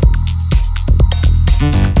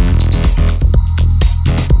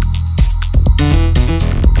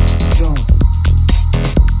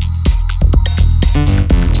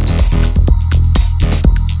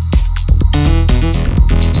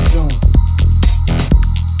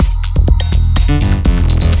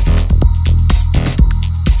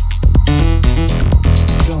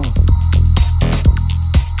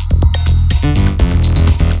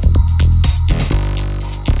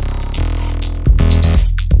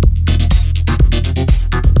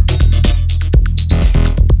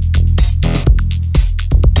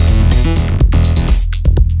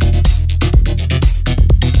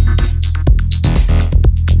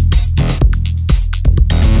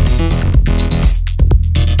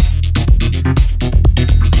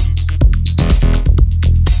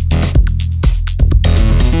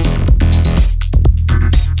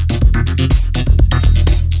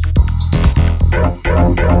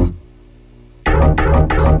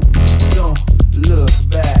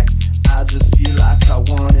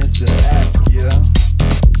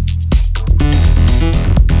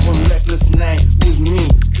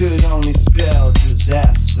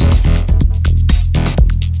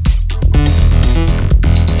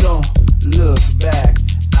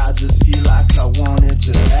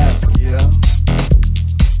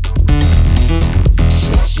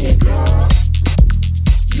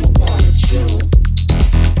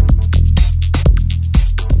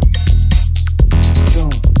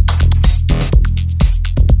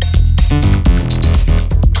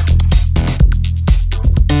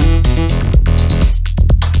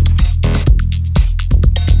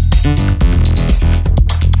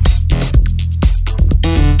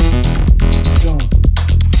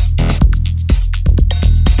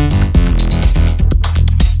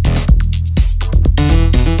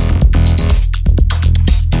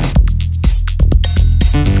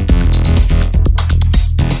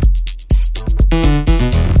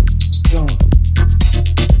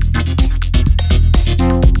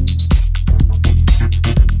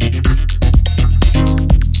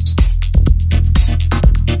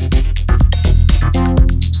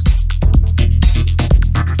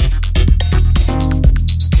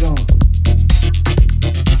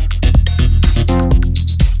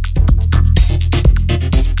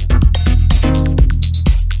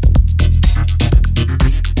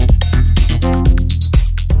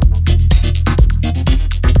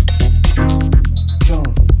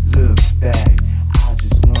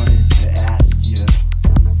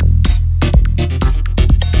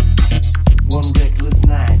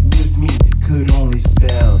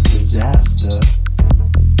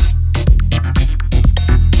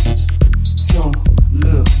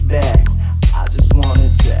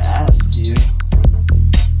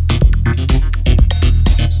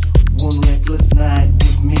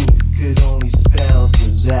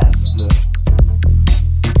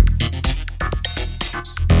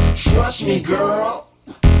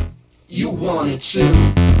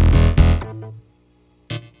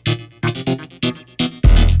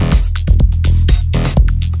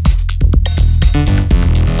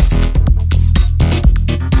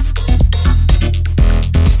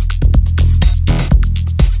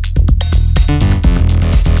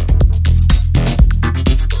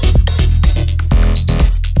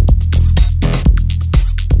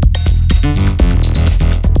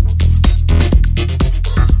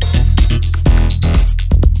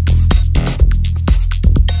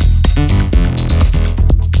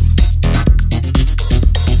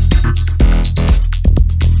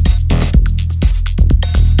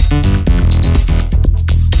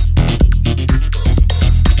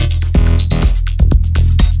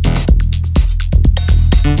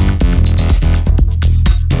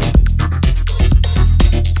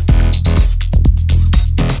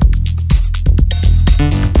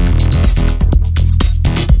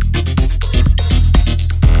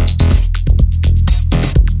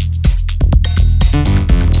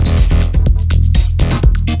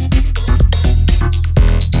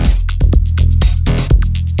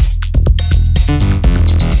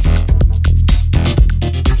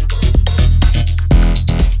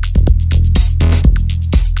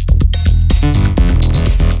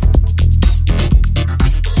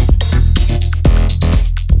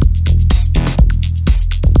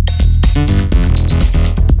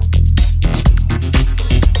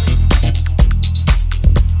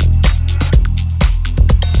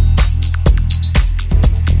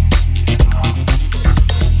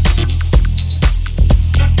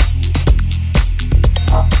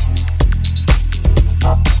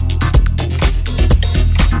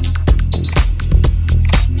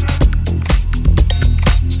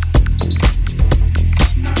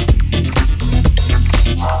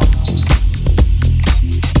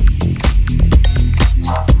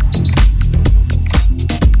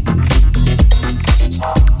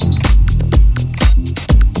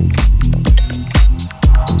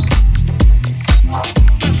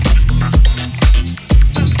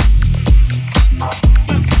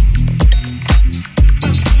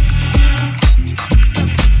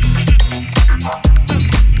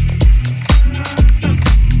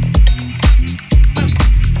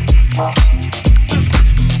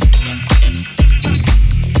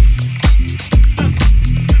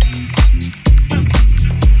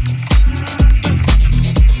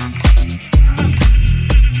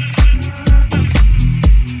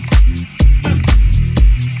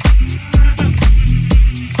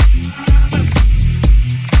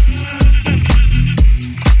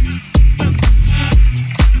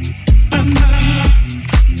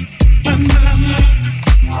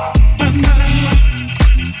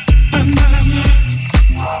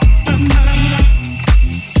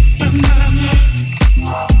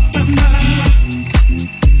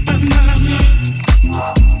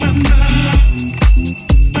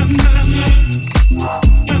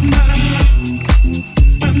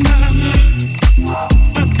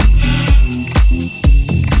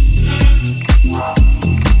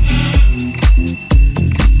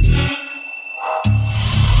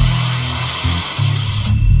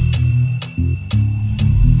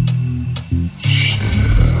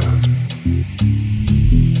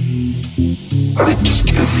 I didn't just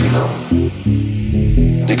get here.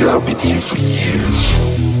 Nigga, I've been here for years.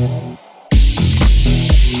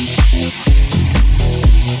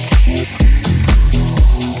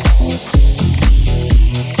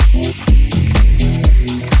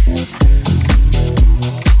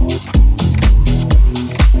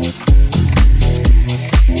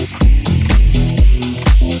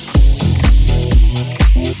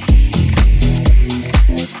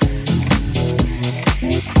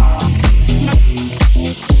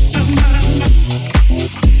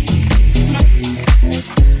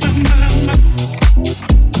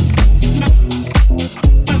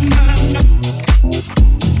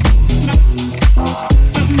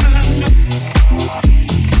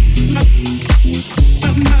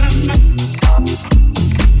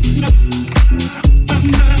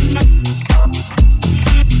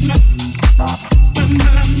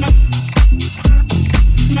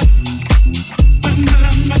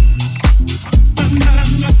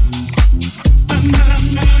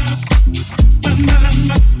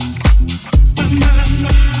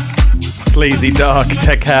 Sleazy dark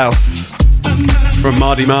tech house from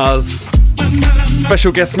Mardy Mars.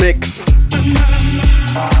 Special guest mix.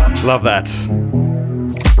 Love that.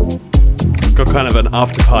 It's got kind of an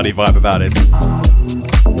after party vibe about it.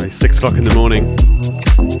 Maybe 6 o'clock in the morning.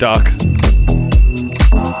 Dark.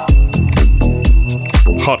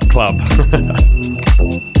 Hot club.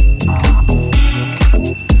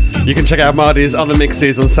 You can check out Mardy's other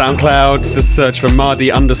mixes on SoundCloud. Just search for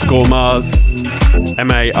Mardy_Mars.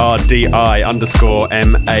 MARDI_MARS.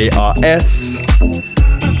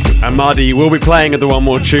 And Mardy will be playing at the One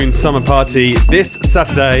More Tune Summer Party this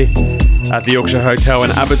Saturday at the Yorkshire Hotel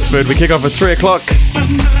in Abbotsford. We kick off at 3 o'clock.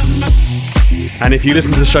 And if you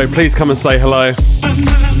listen to the show, please come and say hello.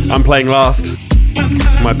 I'm playing last.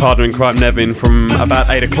 My partner in crime, Nevin, from about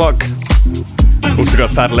 8 o'clock. Also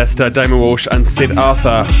got Thad Lester, Damon Walsh and Sid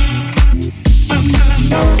Arthur.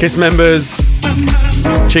 Kiss members,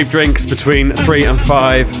 cheap drinks between 3 and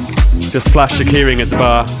 5. Just flash your keyring at the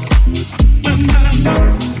bar.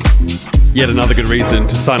 Yet another good reason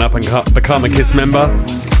to sign up and become a Kiss member,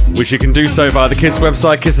 which you can do so via the Kiss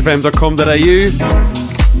website, kissfm.com.au.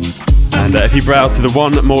 And if you browse to the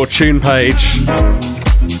One More Tune page,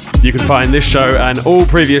 you can find this show and all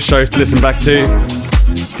previous shows to listen back to.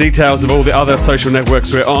 Details of all the other social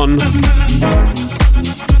networks we're on.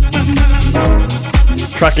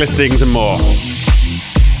 Track listings and more.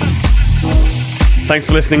 Thanks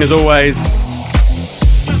for listening as always.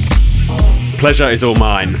 Pleasure is all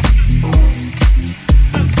mine.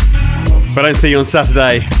 If I don't see you on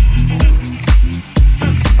Saturday,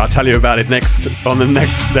 I'll tell you about it next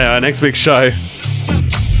week's show.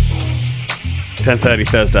 10:30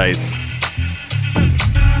 Thursdays.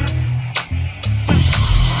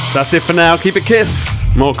 That's it for now. Keep it Kiss.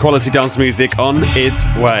 More quality dance music on its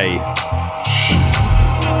way.